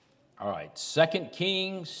All right, 2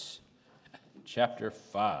 Kings chapter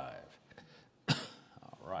 5. All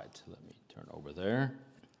right, let me turn over there.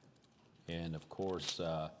 And of course,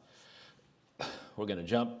 we're going to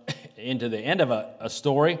jump into the end of a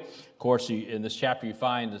story. Of course, in this chapter you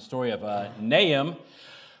find the story of Nahum,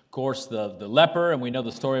 of course, the leper, and we know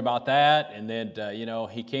the story about that. And then,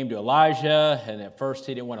 he came to Elijah, and at first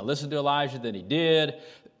he didn't want to listen to Elijah, then he did.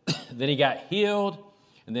 Then he got healed.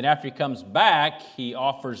 And then after he comes back, he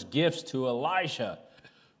offers gifts to Elisha,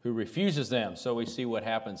 who refuses them. So we see what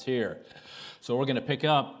happens here. So we're going to pick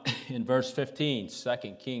up in verse 15, 2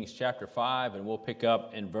 Kings chapter 5, and we'll pick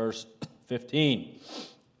up in verse 15.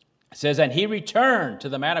 It says, "And he returned to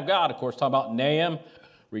the man of God," of course, talking about Nahum,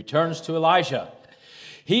 returns to Elijah.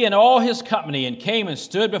 "He and all his company, and came and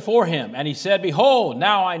stood before him. And he said, Behold,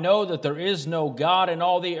 now I know that there is no God in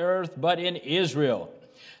all the earth but in Israel.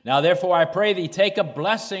 Now therefore I pray thee, take a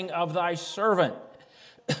blessing of thy servant.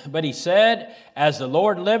 But he said, As the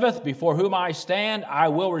Lord liveth, before whom I stand, I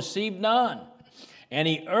will receive none. And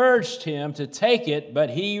he urged him to take it, but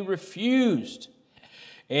he refused."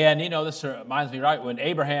 And, this reminds me, right, when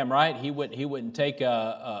Abraham, right, he wouldn't take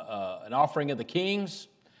an offering of the kings,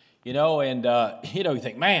 and, you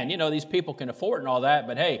think, man, these people can afford and all that,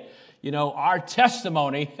 but hey, our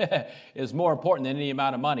testimony is more important than any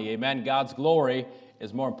amount of money, amen? God's glory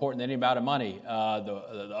is more important than any amount of money.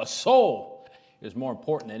 A soul is more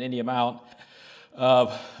important than any amount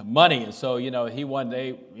of money. And so,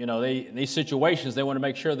 in these situations, they want to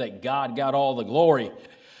make sure that God got all the glory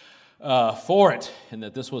for it, and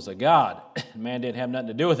that this was a God. Man didn't have nothing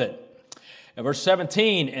to do with it. In verse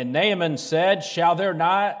 17, "And Naaman said, Shall there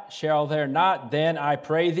not then, I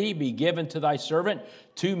pray thee, be given to thy servant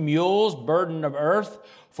 2 mules burden of earth?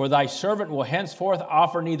 For thy servant will henceforth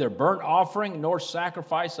offer neither burnt offering nor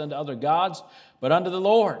sacrifice unto other gods, but unto the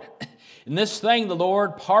Lord. In this thing the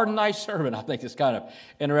Lord pardon thy servant." I think it's kind of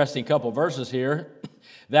interesting couple verses here.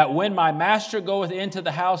 "That when my master goeth into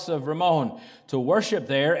the house of Rimmon to worship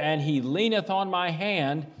there, and he leaneth on my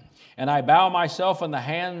hand, and I bow myself in the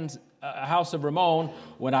house of Rimmon,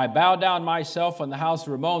 when I bow down myself in the house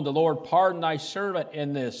of Rimmon, the Lord pardon thy servant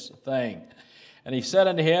in this thing. And he said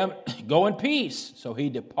unto him, Go in peace. So he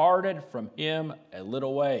departed from him a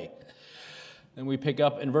little way." Then we pick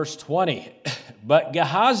up in verse 20. "But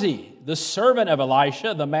Gehazi, the servant of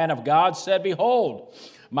Elisha, the man of God, said, Behold,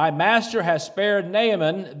 my master has spared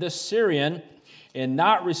Naaman the Syrian in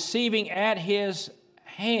not receiving at his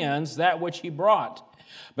hands that which he brought.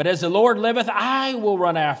 But as the Lord liveth, I will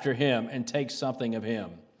run after him and take something of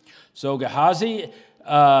him. So Gehazi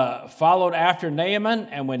followed after Naaman,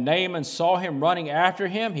 and when Naaman saw him running after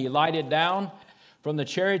him, he lighted down from the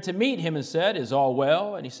chariot to meet him and said, Is all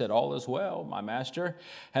well? And he said, All is well. My master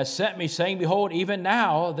has sent me, saying, Behold, even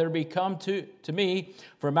now there be come to me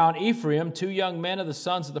from Mount Ephraim 2 young men of the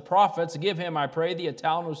sons of the prophets. Give him, I pray thee, a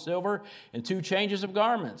talent of silver and 2 changes of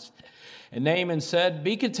garments. And Naaman said,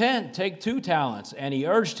 Be content, take 2 talents. And he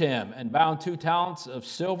urged him, and bound 2 talents of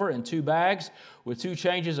silver in 2 bags with 2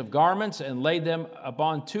 changes of garments, and laid them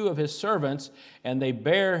upon 2 of his servants, and they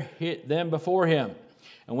bare them before him.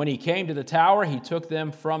 And when he came to the tower, he took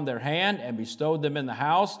them from their hand, and bestowed them in the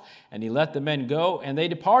house, and he let the men go, and they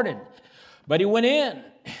departed. But he went in,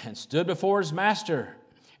 and stood before his master.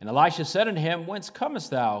 And Elisha said unto him, Whence comest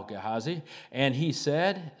thou, Gehazi? And he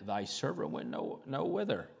said, Thy servant went no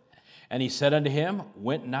whither. And he said unto him,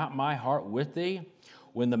 Went not my heart with thee,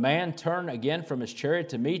 when the man turned again from his chariot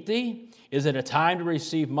to meet thee? Is it a time to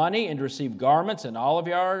receive money, and to receive garments, and olive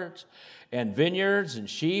yards, and vineyards, and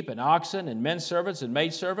sheep, and oxen, and men servants, and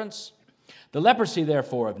maidservants? The leprosy,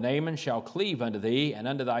 therefore, of Naaman shall cleave unto thee, and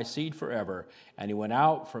unto thy seed forever. And he went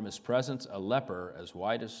out from his presence a leper as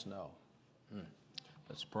white as snow."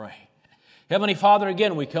 Let's pray. Heavenly Father,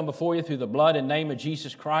 again, we come before you through the blood and name of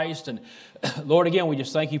Jesus Christ. And Lord, again, we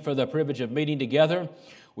just thank you for the privilege of meeting together.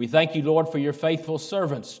 We thank you, Lord, for your faithful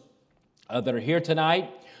servants that are here tonight.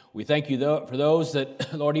 We thank you for those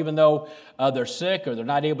that, Lord, even though they're sick or they're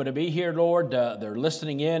not able to be here, Lord, they're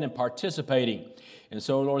listening in and participating. And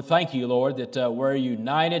so, Lord, thank you, Lord, that we're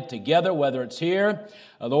united together, whether it's here,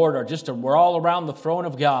 Lord, or just we're all around the throne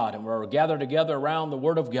of God, and we're gathered together around the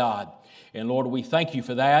Word of God. And Lord, we thank you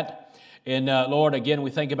for that. And Lord, again,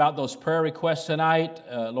 we think about those prayer requests tonight.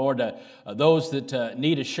 Lord, those that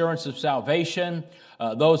need assurance of salvation,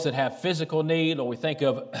 those that have physical need. Lord, we think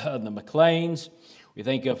of the McLeans. We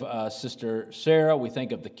think of Sister Sarah. We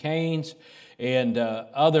think of the Canes and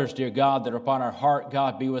others, dear God, that are upon our heart.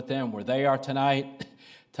 God, be with them where they are tonight.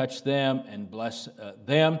 Touch them and bless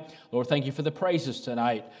them. Lord, thank you for the praises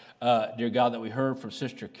tonight, dear God, that we heard from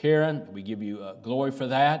Sister Karen. We give you glory for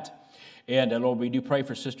that. And Lord, we do pray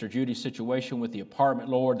for Sister Judy's situation with the apartment,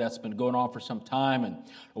 Lord. That's been going on for some time. And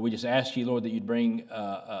Lord, we just ask you, Lord, that you'd bring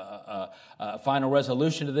a final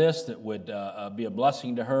resolution to this that would be a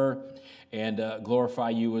blessing to her and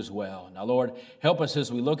glorify you as well. Now, Lord, help us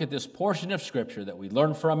as we look at this portion of Scripture that we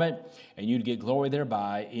learn from it, and you'd get glory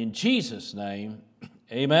thereby. In Jesus' name,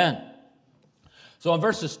 amen. So in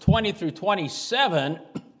verses 20 through 27,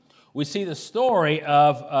 we see the story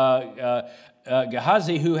of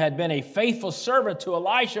Gehazi, who had been a faithful servant to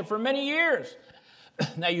Elisha for many years.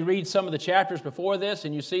 Now you read some of the chapters before this,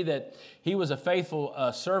 and you see that he was a faithful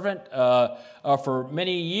servant for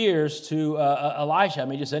many years to Elisha. I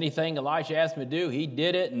mean, just anything Elisha asked him to do, he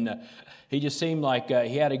did it, and he just seemed like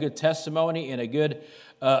he had a good testimony and a good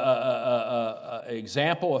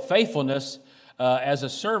example of faithfulness as a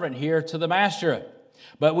servant here to the master.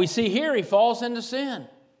 But we see here he falls into sin.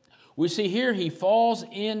 We see here he falls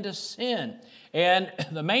into sin. And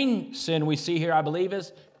the main sin we see here, I believe,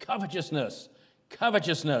 is covetousness.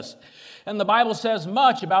 Covetousness. And the Bible says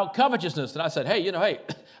much about covetousness. And I said, hey, I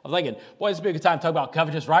was thinking, boy, this would be a good time to talk about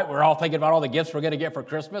covetousness, right? We're all thinking about all the gifts we're going to get for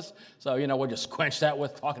Christmas. So, we'll just quench that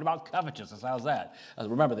with talking about covetousness. How's that?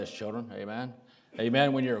 Remember this, children. Amen.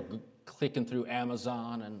 Amen. When you're clicking through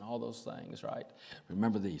Amazon and all those things, right?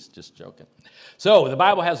 Remember these, just joking. So the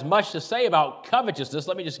Bible has much to say about covetousness.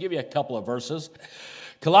 Let me just give you a couple of verses.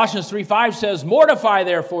 Colossians 3:5 says, mortify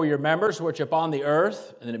therefore your members which are upon the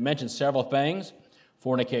earth, and then it mentions several things: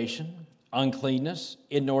 fornication, uncleanness,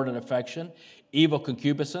 inordinate affection, evil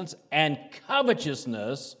concupiscence, and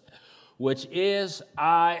covetousness, which is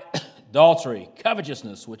idolatry.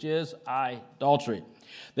 Covetousness, which is idolatry.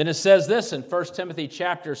 Then it says this in 1 Timothy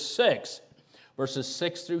chapter 6, verses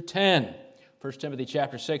 6 through 10. 1 Timothy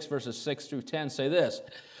chapter 6, verses 6 through 10 say this.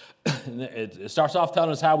 It starts off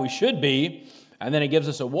telling us how we should be, and then it gives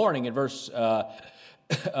us a warning in verse 9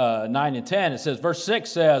 and 10. It says, verse 6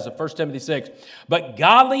 says of 1 Timothy 6, but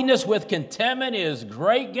godliness with contentment is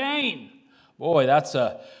great gain. Boy, that's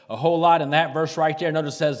a whole lot in that verse right there.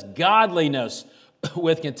 Notice it says godliness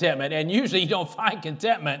with contentment. And usually you don't find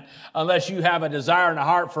contentment unless you have a desire and a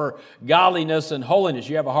heart for godliness and holiness.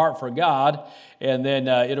 You have a heart for God, and then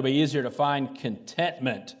it'll be easier to find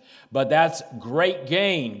contentment. But that's great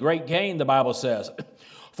gain, the Bible says.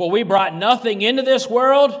 For we brought nothing into this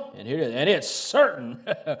world, and here it is, and it's certain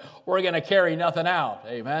we're going to carry nothing out.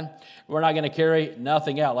 Amen. We're not going to carry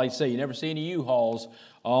nothing out. Like I say, you never see any U-Hauls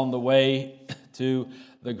on the way to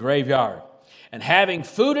the graveyard. And having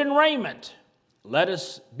food and raiment, let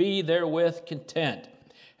us be therewith content.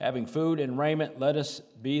 Having food and raiment, let us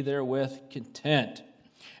be therewith content.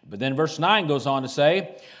 But then verse 9 goes on to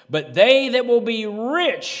say, but they that will be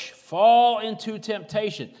rich fall into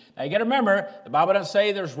temptation. Now you got to remember, the Bible doesn't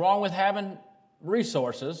say there's wrong with having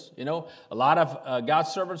resources. A lot of God's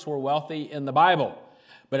servants were wealthy in the Bible.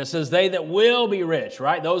 But it says they that will be rich,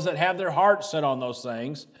 right? Those that have their hearts set on those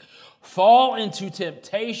things, fall into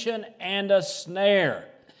temptation and a snare,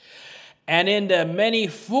 and into many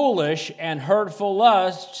foolish and hurtful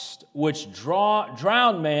lusts, which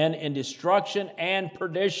drown men in destruction and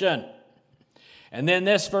perdition. And then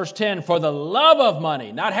this, verse 10, for the love of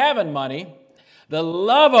money, not having money, the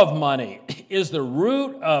love of money is the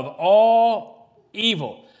root of all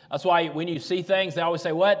evil. That's why when you see things, they always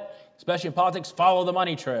say, what? Especially in politics, follow the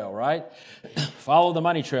money trail, right? Follow the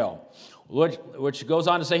money trail. Which goes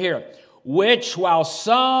on to say here, which while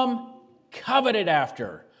some coveted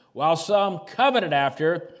after,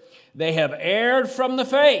 they have erred from the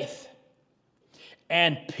faith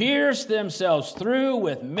and pierced themselves through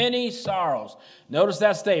with many sorrows. Notice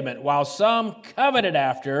that statement. While some coveted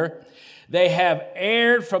after, they have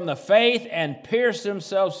erred from the faith and pierced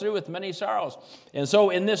themselves through with many sorrows. And so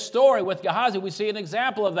in this story with Gehazi, we see an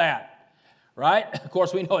example of that. Right? Of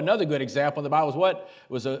course, we know another good example in the Bible was what?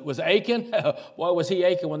 Was Achan? Why was he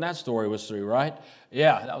Achan when that story was through, right?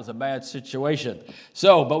 Yeah, that was a bad situation.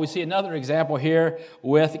 So, but we see another example here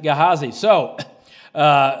with Gehazi. So,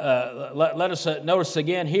 let us notice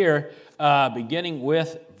again here, beginning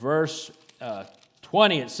with verse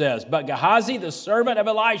 20, it says, but Gehazi, the servant of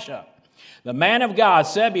Elisha, the man of God,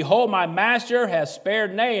 said, behold, my master has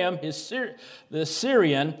spared Nahum, the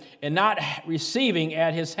Syrian, in not receiving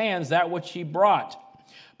at his hands that which he brought.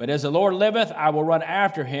 But as the Lord liveth, I will run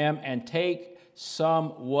after him and take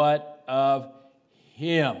somewhat of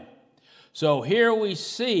him. So here we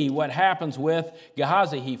see what happens with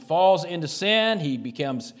Gehazi. He falls into sin. He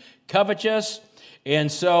becomes covetous.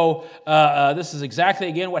 And so this is exactly,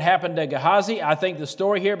 again, what happened to Gehazi. I think the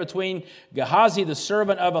story here between Gehazi, the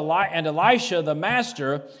servant of and Elisha, the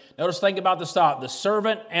master, notice, think about the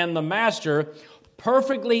servant and the master,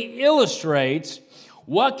 perfectly illustrates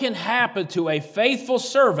What can happen to a faithful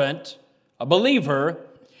servant, a believer,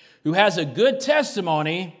 who has a good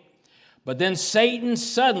testimony, but then Satan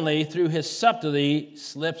suddenly, through his subtlety,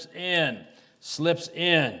 slips in?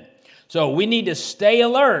 So we need to stay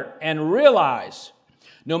alert and realize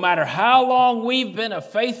no matter how long we've been a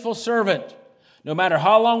faithful servant, no matter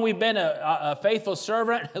how long we've been a faithful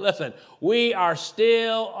servant, listen, we are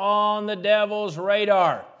still on the devil's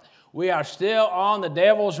radar. We are still on the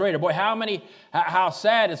devil's radar. Boy, how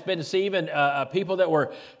sad it's been to see even people that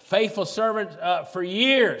were faithful servants for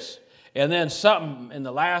years, and then something in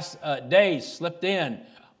the last days slipped in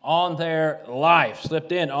on their life.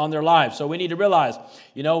 So we need to realize,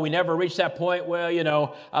 we never reach that point where,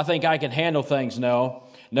 I think I can handle things. No,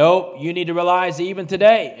 you need to realize even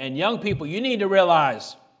today, and young people, you need to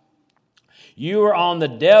realize you are on the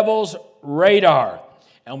devil's radar,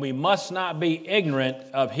 and we must not be ignorant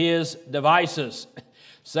of his devices.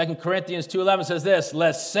 2 Corinthians 2:11 says this,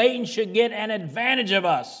 lest Satan should get an advantage of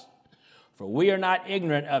us, for we are not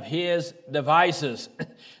ignorant of his devices.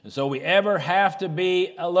 And so we ever have to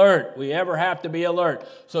be alert.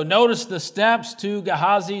 So notice the steps to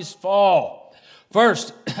Gehazi's fall.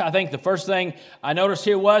 First, I think the first thing I noticed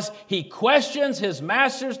here was he questions his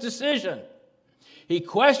master's decision. The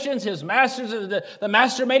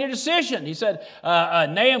master made a decision. He said,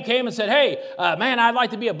 Nahum came and said, hey, man, I'd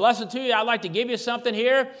like to be a blessing to you. I'd like to give you something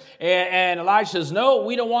here. And Elijah says, no,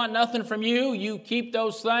 we don't want nothing from you. You keep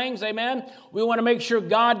those things, amen. We want to make sure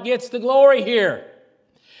God gets the glory here.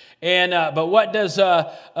 But what does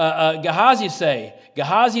Gehazi say?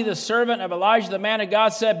 Gehazi, the servant of Elijah, the man of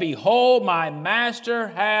God, said, behold, my master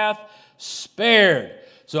hath spared.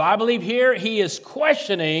 So I believe here he is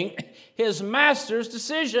questioning his master's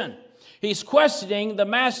decision. He's questioning the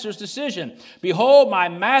master's decision. Behold, my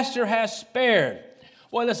master has spared.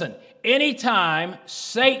 Well, listen, anytime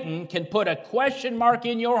Satan can put a question mark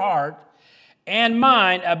in your heart and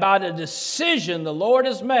mind about a decision the Lord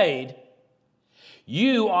has made,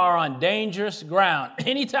 you are on dangerous ground.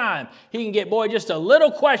 Anytime he can get, just a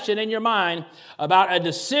little question in your mind about a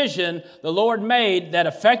decision the Lord made that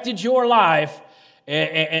affected your life,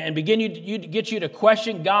 and begin to get you to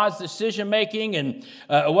question God's decision-making and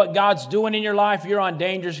what God's doing in your life, you're on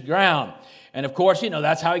dangerous ground. And of course,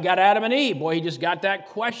 that's how he got Adam and Eve. Boy, he just got that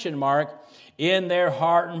question mark in their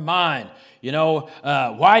heart and mind.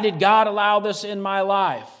 Why did God allow this in my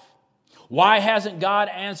life? Why hasn't God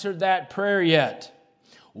answered that prayer yet?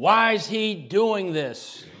 Why is he doing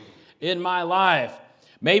this in my life?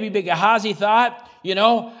 Maybe Gehazi thought,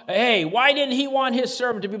 hey, why didn't he want his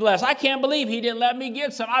servant to be blessed? I can't believe he didn't let me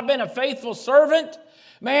get some. I've been a faithful servant.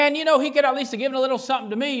 Man, he could at least have given a little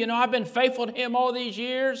something to me. I've been faithful to him all these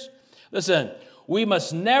years. Listen, we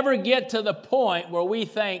must never get to the point where we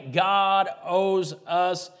think God owes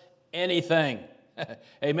us anything.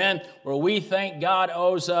 Amen? Where we think God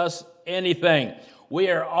owes us anything. We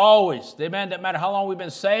are always, amen, doesn't matter how long we've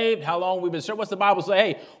been saved, how long we've been served. What's the Bible say?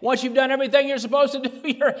 Hey, once you've done everything you're supposed to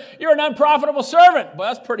do, you're an unprofitable servant.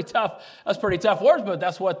 Well, that's pretty tough. That's pretty tough words, but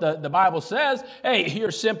that's what the Bible says. Hey,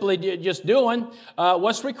 you're simply just doing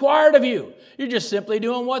what's required of you. You're just simply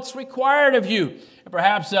doing what's required of you. And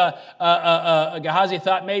perhaps Gehazi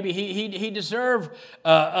thought maybe he deserved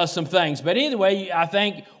some things. But either way, I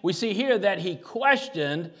think we see here that he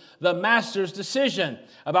questioned the master's decision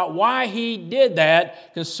about why he did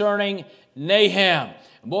that concerning Nahum.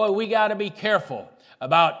 Boy, we got to be careful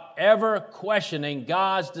about ever questioning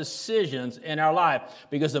God's decisions in our life.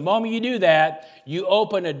 Because the moment you do that, you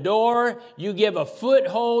open a door, you give a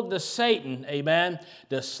foothold to Satan, amen,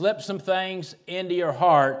 to slip some things into your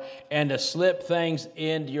heart and to slip things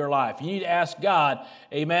into your life. You need to ask God,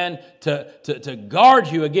 amen, to guard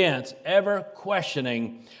you against ever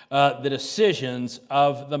questioning the decisions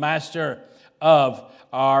of the Master of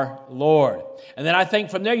our Lord. And then I think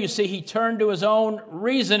from there you see he turned to his own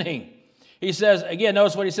reasoning. He says, again,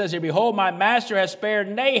 notice what he says here, behold, my master has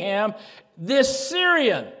spared Nahum, this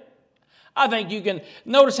Syrian. I think you can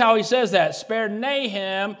notice how he says that, spared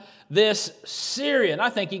Nahum, this Syrian. I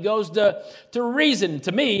think he goes to reason.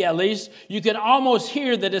 To me, at least, you can almost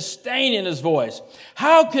hear the disdain in his voice.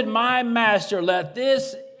 How could my master let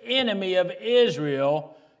this enemy of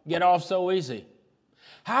Israel get off so easy?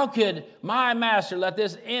 How could my master let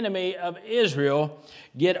this enemy of Israel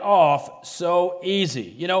get off so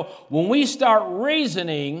easy? When we start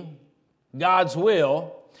reasoning God's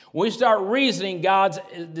will, when we start reasoning God's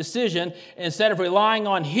decision, instead of relying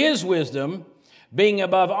on his wisdom being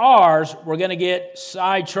above ours, we're going to get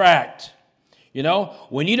sidetracked.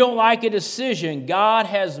 When you don't like a decision God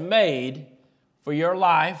has made for your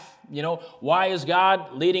life, Why is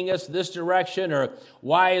God leading us this direction? Or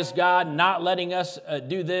why is God not letting us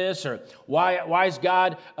do this? Or why is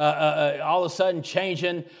God all of a sudden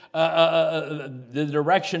changing the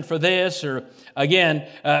direction for this? Or again,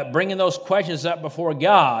 bringing those questions up before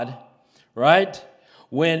God, right?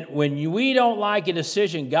 When we don't like a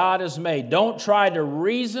decision God has made, don't try to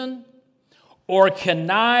reason or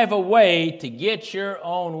connive a way to get your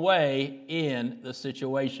own way in the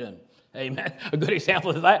situation. Amen. A good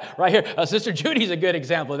example of that right here. Sister Judy's a good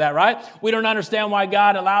example of that, right? We don't understand why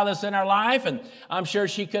God allowed this in our life, and I'm sure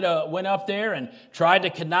she could have went up there and tried to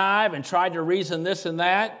connive and tried to reason this and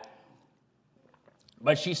that.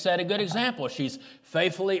 But she set a good example. She's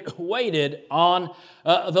faithfully waited on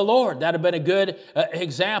the Lord. That would have been a good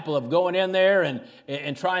example of going in there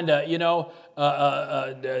and trying to,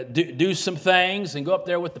 do some things and go up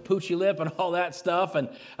there with the poochy lip and all that stuff and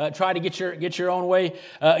try to get your own way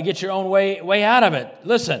out of it.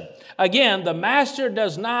 Listen, again, the master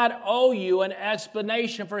does not owe you an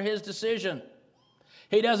explanation for his decision.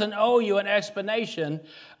 He doesn't owe you an explanation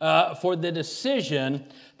for the decision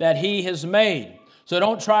that he has made. So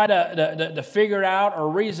don't try to figure out or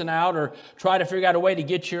reason out or try to figure out a way to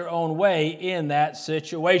get your own way in that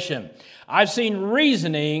situation. I've seen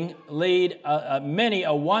reasoning lead many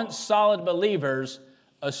once solid believers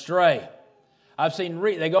astray. I've seen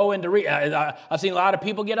I've seen a lot of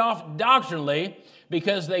people get off doctrinally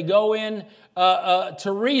because they go in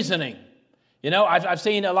to reasoning. I've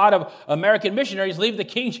seen a lot of American missionaries leave the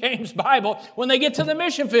King James Bible when they get to the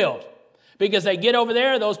mission field. Because they get over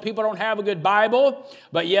there, those people don't have a good Bible,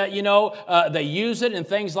 but yet they use it and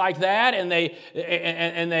things like that, and they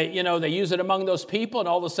use it among those people, and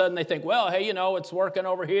all of a sudden they think, well, hey, it's working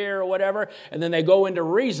over here or whatever, and then they go into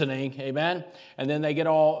reasoning, amen, and then they get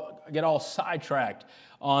all sidetracked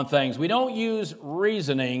on things. We don't use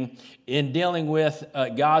reasoning in dealing with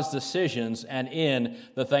God's decisions and in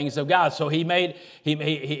the things of God. So he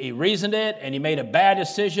reasoned it, and he made a bad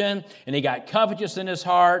decision, and he got covetous in his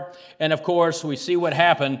heart. And of course, we see what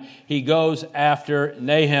happened. He goes after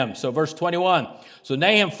Nahum. So verse 21. So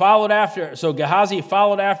Gehazi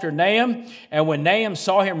followed after Nahum, and when Nahum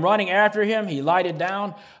saw him running after him, he lighted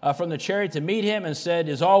down from the chariot to meet him and said,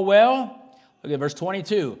 "Is all well?" Look at verse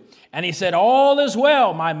 22. And he said, "All is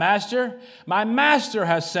well, my master. My master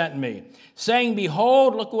has sent me, saying,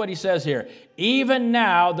 Behold," look what he says here, "even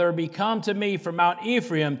now there be come to me from Mount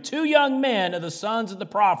Ephraim 2 young men of the sons of the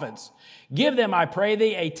prophets. Give them, I pray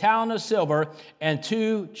thee, a talent of silver and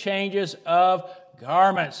 2 changes of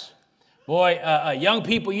garments." Boy, young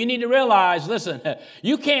people, you need to realize, listen,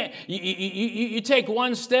 you can't, you take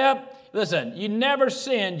one step. Listen, you never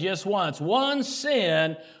sin just once. One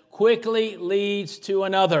sin quickly leads to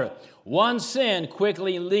another. One sin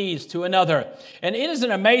quickly leads to another. And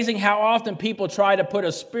isn't it amazing how often people try to put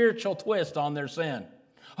a spiritual twist on their sin?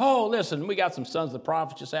 Oh, listen, we got some sons of the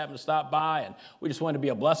prophets just happened to stop by, and we just want to be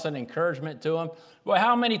a blessing and encouragement to them. Boy,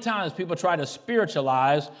 how many times people try to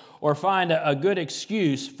spiritualize or find a good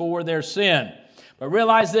excuse for their sin? But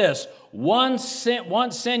realize this, once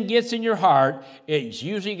sin gets in your heart, it's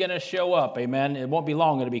usually going to show up, amen? It won't be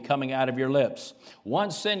long, it'll be coming out of your lips.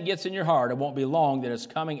 Once sin gets in your heart, it won't be long that it's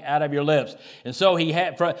coming out of your lips. And so he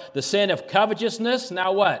had the sin of covetousness,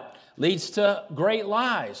 now what? Leads to great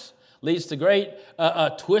lies, leads to great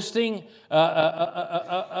twisting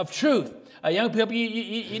of truth. Young people,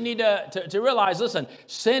 you need to realize, listen,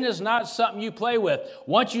 sin is not something you play with.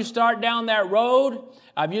 Once you start down that road,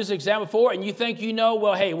 I've used the example before, and you think I'm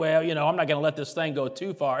not going to let this thing go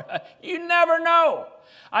too far. You never know.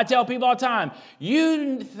 I tell people all the time,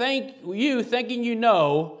 thinking you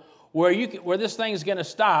know where this thing's going to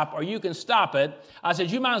stop, or you can stop it. I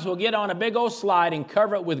said, you might as well get on a big old slide and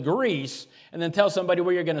cover it with grease, and then tell somebody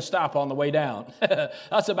where you're going to stop on the way down.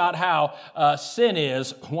 That's about how sin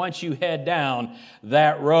is once you head down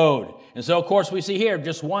that road. And so, of course, we see here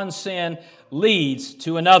just one sin leads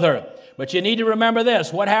to another. But you need to remember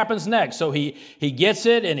this. What happens next? So he gets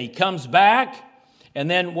it and he comes back.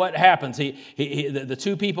 And then what happens? The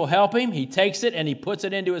 2 people help him. He takes it and he puts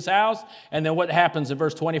it into his house. And then what happens in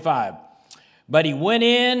verse 25? But he went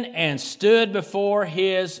in and stood before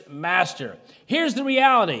his master. Here's the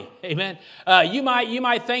reality, amen. You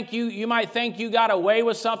might think you got away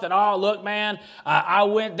with something. Oh, look, man, I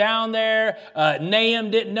went down there.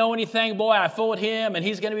 Nahum didn't know anything. Boy, I fooled him, and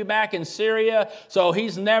he's going to be back in Syria, so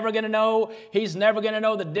he's never going to know. He's never going to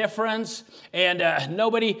know the difference. And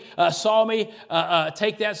nobody saw me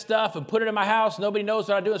take that stuff and put it in my house. Nobody knows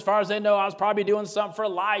what I do. As far as they know, I was probably doing something for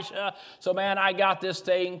Elisha. So, man, I got this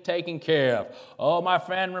thing taken care of. Oh, my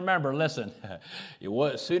friend, remember, listen,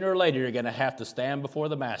 sooner or later you're going to have to stand before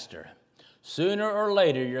the master. Sooner or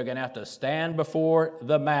later, you're going to have to stand before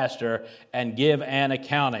the master and give an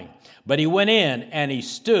accounting. But he went in and he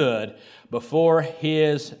stood before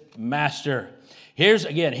his master. Here's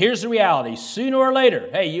the reality. Sooner or later,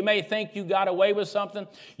 hey, you may think you got away with something.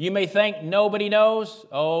 You may think nobody knows.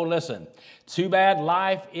 Oh, listen, too bad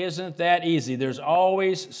life isn't that easy. There's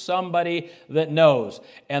always somebody that knows.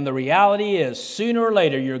 And the reality is, sooner or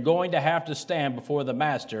later, you're going to have to stand before the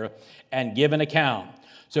master and give an account.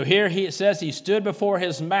 So here it says he stood before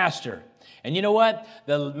his master. And you know what?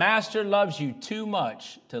 The master loves you too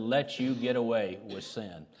much to let you get away with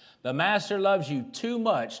sin. The master loves you too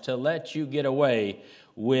much to let you get away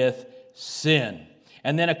with sin.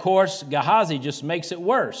 And then, of course, Gehazi just makes it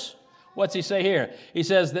worse. What's he say here? He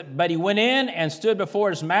says that, but he went in and stood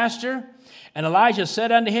before his master. And Elijah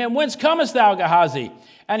said unto him, Whence comest thou, Gehazi?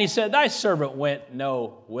 And he said, Thy servant went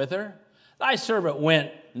no whither. Thy servant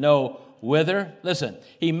went no whither. Listen,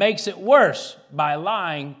 he makes it worse by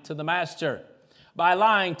lying to the master. By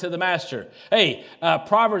lying to the master. Hey,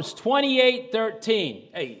 Proverbs 28:13.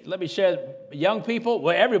 Hey, let me share, young people.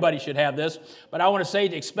 Well, everybody should have this, but I want to say,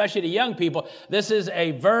 especially to young people, this is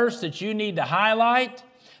a verse that you need to highlight.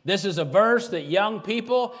 This is a verse that young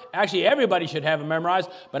people, actually everybody should have it memorized,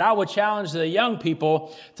 but I would challenge the young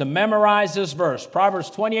people to memorize this verse.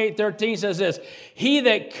 Proverbs 28:13 says this, He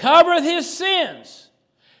that covereth his sins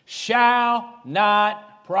shall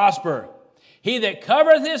not prosper. He that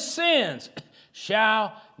covereth his sins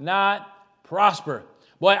shall not prosper.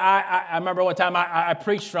 Boy, I remember one time I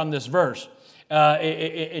preached from this verse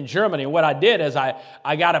in Germany. And what I did is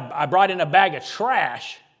I brought in a bag of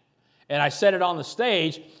trash and I set it on the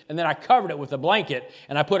stage, and then I covered it with a blanket,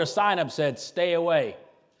 and I put a sign up that said, Stay away.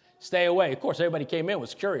 Stay away. Of course, everybody came in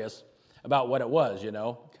was curious about what it was,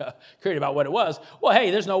 curious about what it was. Well,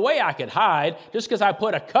 hey, there's no way I could hide. Just because I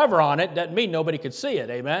put a cover on it doesn't mean nobody could see it,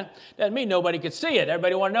 amen? Doesn't mean nobody could see it.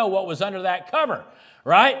 Everybody want to know what was under that cover,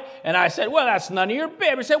 right? And I said, well, that's none of your business.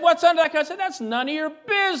 Everybody said, what's under that cover? I said, that's none of your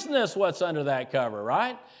business what's under that cover,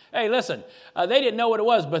 right? Hey, listen, they didn't know what it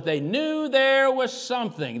was, but they knew there was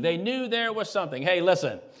something. They knew there was something. Hey,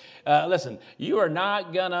 listen, you are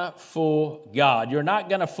not going to fool God. You're not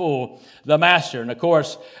going to fool the master. And, of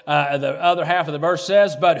course, the other half of the verse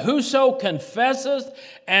says, But whoso confesseth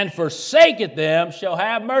and forsaketh them shall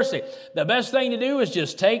have mercy. The best thing to do is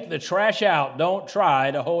just take the trash out. Don't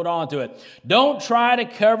try to hold on to it. Don't try to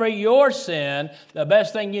cover your sin. The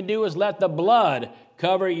best thing you do is let the blood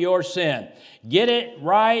cover your sin. Get it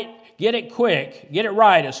right. Get it quick. Get it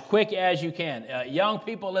right as quick as you can. Young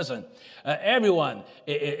people, listen. Everyone,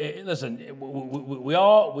 listen. We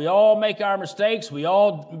all make our mistakes. We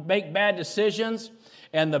all make bad decisions.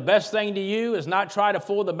 And the best thing to you is not try to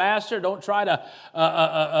fool the master. Don't try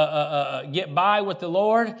to get by with the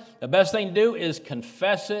Lord. The best thing to do is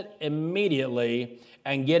confess it immediately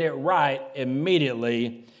and get it right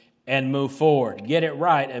immediately and move forward. Get it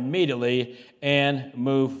right immediately and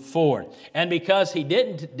move forward. And because he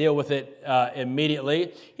didn't deal with it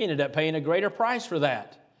immediately, he ended up paying a greater price for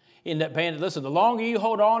that. He ended up paying, listen, the longer you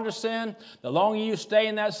hold on to sin, the longer you stay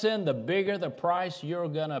in that sin, the bigger the price you're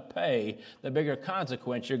going to pay, the bigger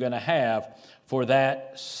consequence you're going to have for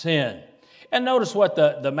that sin. And notice what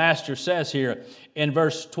the master says here in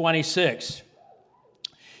verse 26.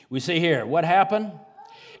 We see here, what happened?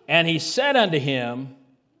 And he said unto him,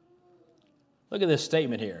 look at this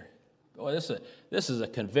statement here. Boy, this is a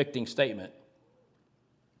convicting statement.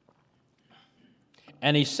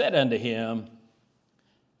 And he said unto him,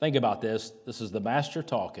 think about this. This is the master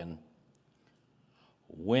talking.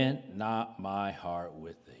 Went not my heart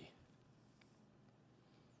with thee?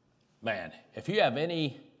 Man, if you have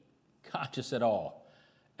any conscience at all,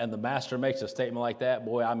 and the master makes a statement like that,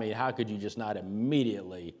 boy, I mean, how could you just not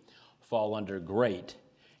immediately fall under great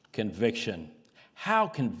conviction? How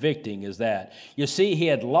convicting is that? You see, he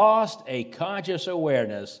had lost a conscious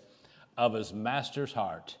awareness of his master's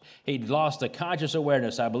heart. He'd lost a conscious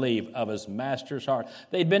awareness, I believe, of his master's heart.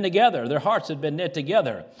 They'd been together. Their hearts had been knit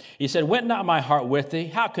together. He said, went not my heart with thee?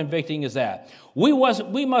 How convicting is that? We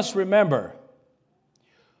must remember,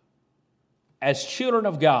 as children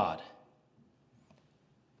of God,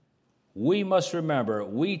 we must remember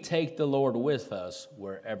we take the Lord with us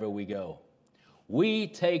wherever we go. We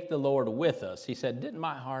take the Lord with us. He said, didn't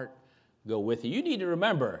my heart go with you? You need to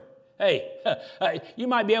remember, hey, you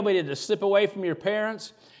might be able to slip away from your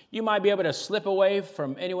parents. You might be able to slip away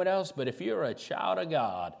from anyone else. But if you're a child of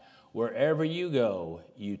God, wherever you go,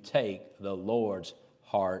 you take the Lord's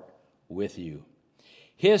heart with you.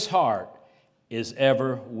 His heart is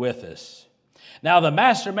ever with us. Now, the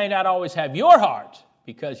master may not always have your heart,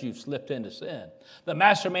 because you've slipped into sin. The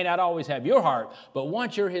master may not always have your heart, but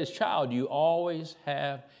once you're his child, you always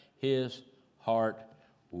have his heart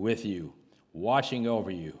with you, watching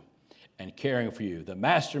over you and caring for you. The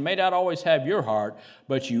master may not always have your heart,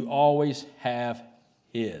 but you always have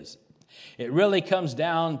his. It really comes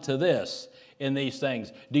down to this in these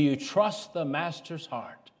things. Do you trust the master's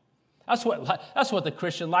heart? That's what the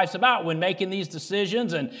Christian life's about when making these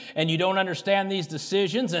decisions and you don't understand these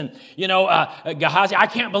decisions. And, Gehazi, I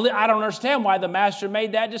don't understand why the master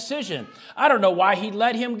made that decision. I don't know why he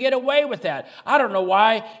let him get away with that. I don't know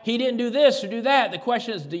why he didn't do this or do that. The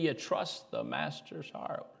question is, do you trust the master's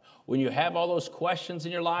heart? When you have all those questions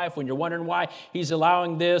in your life, when you're wondering why he's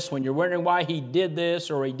allowing this, when you're wondering why he did this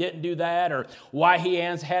or he didn't do that, or why he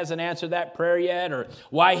hasn't answered that prayer yet, or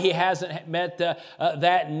why he hasn't met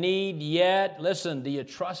that need yet, listen, do you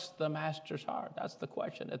trust the master's heart? That's the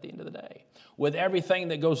question at the end of the day. With everything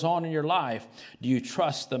that goes on in your life, do you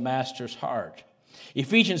trust the master's heart?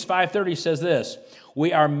 Ephesians 5:30 says this,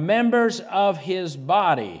 we are members of his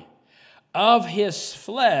body, of his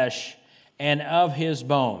flesh, and of his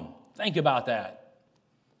bone. Think about that.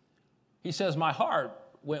 He says, my heart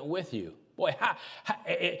went with you. Boy,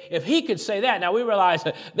 if he could say that, now we realize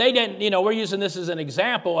that they didn't, we're using this as an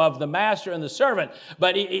example of the master and the servant,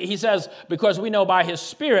 but he says, because we know by his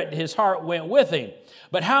Spirit, his heart went with him.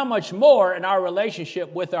 But how much more in our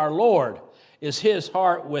relationship with our Lord is his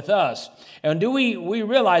heart with us? And do we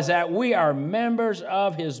realize that we are members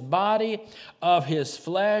of his body, of his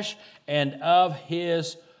flesh, and of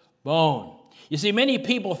his bone? You see, many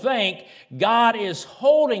people think God is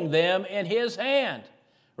holding them in his hand,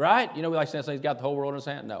 right? We like to say he's got the whole world in his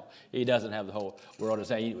hand. No, he doesn't have the whole world in his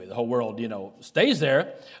hand. The whole world, stays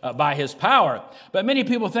there by his power. But many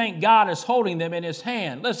people think God is holding them in his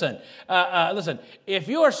hand. Listen, if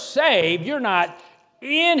you're saved, you're not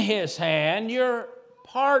in his hand, you're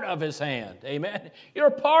part of his hand. Amen. You're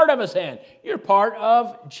part of his hand. You're part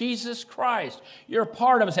of Jesus Christ. You're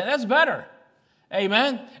part of his hand. That's better.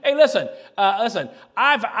 Amen. Hey, listen.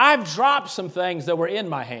 I've dropped some things that were in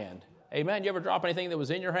my hand. Amen. You ever drop anything that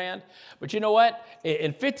was in your hand? But you know what?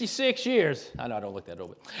 In 56 years, I know I don't look that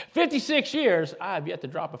old. 56 years, I have yet to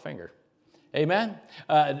drop a finger. Amen.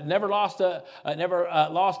 Never lost a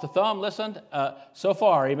thumb. Listen, so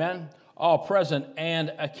far. Amen. All present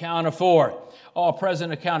and accounted for. All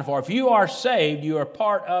present and accounted for. If you are saved, you are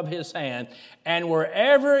part of his hand, and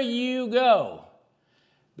wherever you go,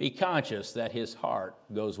 be conscious that his heart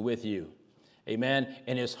goes with you. Amen.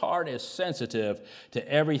 And his heart is sensitive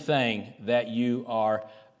to everything that you are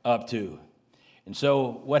up to. And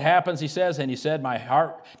so what happens, he says, and he said, went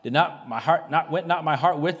not my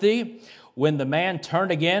heart with thee when the man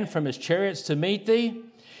turned again from his chariots to meet thee?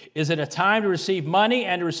 Is it a time to receive money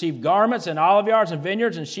and to receive garments and olive yards and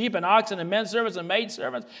vineyards and sheep and oxen and men servants and maid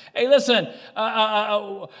servants? Hey, listen,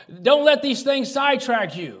 don't let these things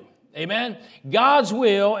sidetrack you. Amen. God's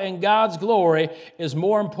will and God's glory is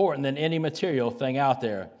more important than any material thing out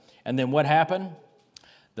there. And then what happened?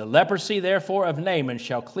 The leprosy, therefore, of Naaman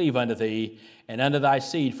shall cleave unto thee and unto thy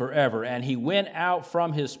seed forever. And he went out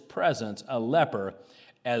from his presence a leper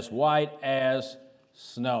as white as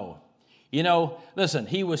snow. Listen,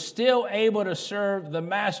 he was still able to serve the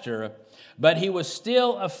master, but he was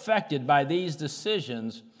still affected by these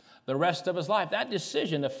decisions the rest of his life. That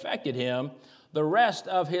decision affected him the rest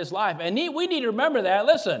of his life. And we need to remember that.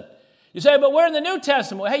 Listen, you say, but we're in the New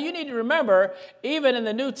Testament. Well, hey, you need to remember, even in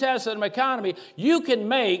the New Testament economy, you can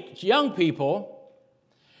make, young people,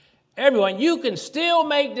 everyone, you can still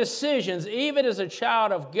make decisions, even as a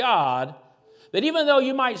child of God, that even though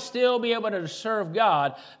you might still be able to serve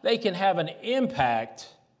God, they can have an impact,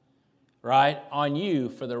 right, on you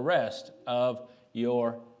for the rest of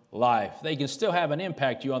your life. They can still have an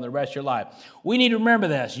impact you on the rest of your life. We need to remember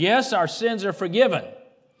this. Yes, our sins are forgiven,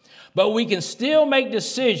 but we can still make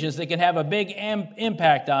decisions that can have a big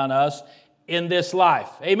impact on us in this life.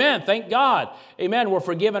 Amen. Thank God. Amen. We're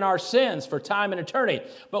forgiven our sins for time and eternity,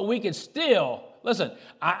 but we can still, listen,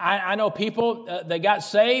 I know people that got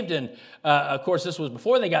saved, and of course this was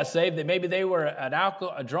before they got saved, that maybe they were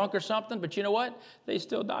a drunk or something, but you know what? They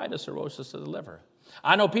still died of cirrhosis of the liver.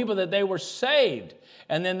 I know people that they were saved,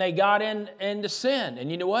 and then they got into sin. And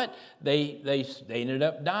you know what? They ended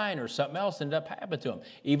up dying, or something else ended up happening to them,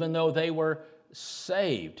 even though they were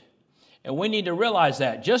saved. And we need to realize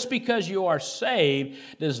that. Just because you are saved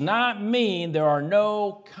does not mean there are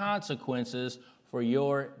no consequences for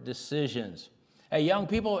your decisions. Hey, young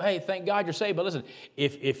people, hey, thank God you're saved. But listen,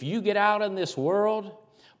 if you get out in this world,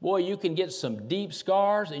 boy, you can get some deep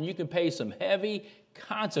scars, and you can pay some heavy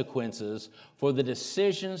consequences for the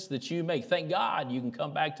decisions that you make. Thank God you can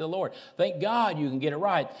come back to the Lord. Thank God you can get it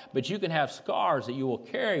right. But you can have scars that you will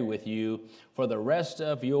carry with you for the rest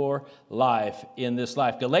of your life in this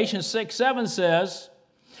life. Galatians 6:7 says,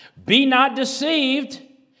 "Be not deceived,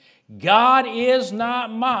 God is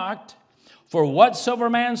not mocked. For whatsoever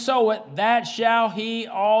man soweth, that shall he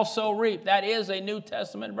also reap." That is a New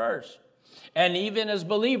Testament verse. And even as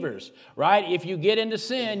believers, right, if you get into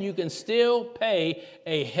sin, you can still pay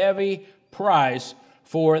a heavy price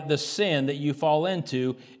for the sin that you fall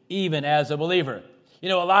into, even as a believer. You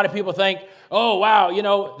know, a lot of people think, oh,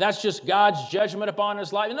 wow, that's just God's judgment upon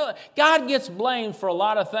his life. God gets blamed for a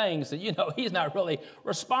lot of things that, he's not really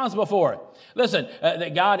responsible for. Listen,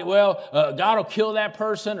 that God will kill that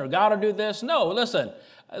person or God will do this. No,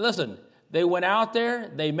 listen. They went out there,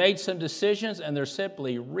 they made some decisions, and they're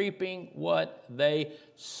simply reaping what they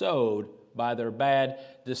sowed by their bad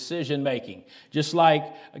decision making. Just like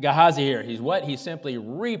Gehazi here, he's simply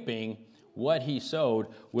reaping what he sowed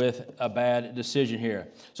with a bad decision here.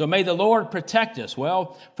 So may the Lord protect us.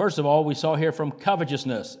 Well, first of all, we saw here from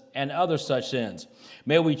covetousness and other such sins.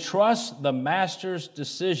 May we trust the master's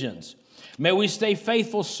decisions. May we stay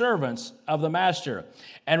faithful servants of the master.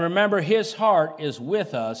 And remember, his heart is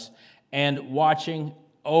with us and watching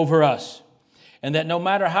over us. And that no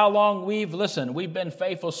matter how long we've been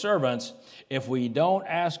faithful servants, if we don't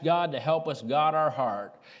ask God to help us guard our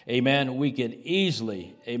heart, amen, we could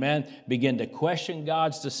easily, amen, begin to question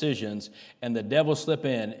God's decisions and the devil slip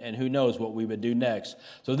in, and who knows what we would do next.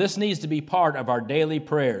 So this needs to be part of our daily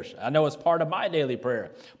prayers. I know it's part of my daily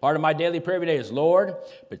prayer. Part of my daily prayer every day is, Lord,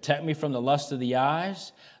 protect me from the lust of the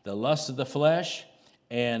eyes, the lust of the flesh,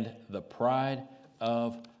 and the pride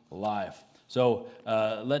of life. So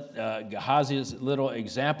let Gehazi's little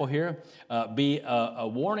example here be a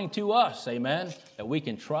warning to us, amen, that we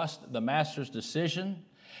can trust the master's decision.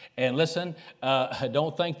 And listen,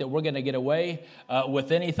 don't think that we're going to get away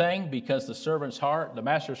with anything, because the servant's heart, the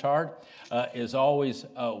master's heart, is always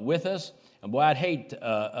with us. And boy, I'd hate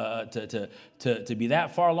to be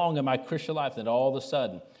that far along in my Christian life that all of a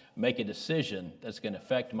sudden make a decision that's going to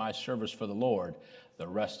affect my service for the Lord the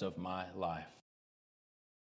rest of my life.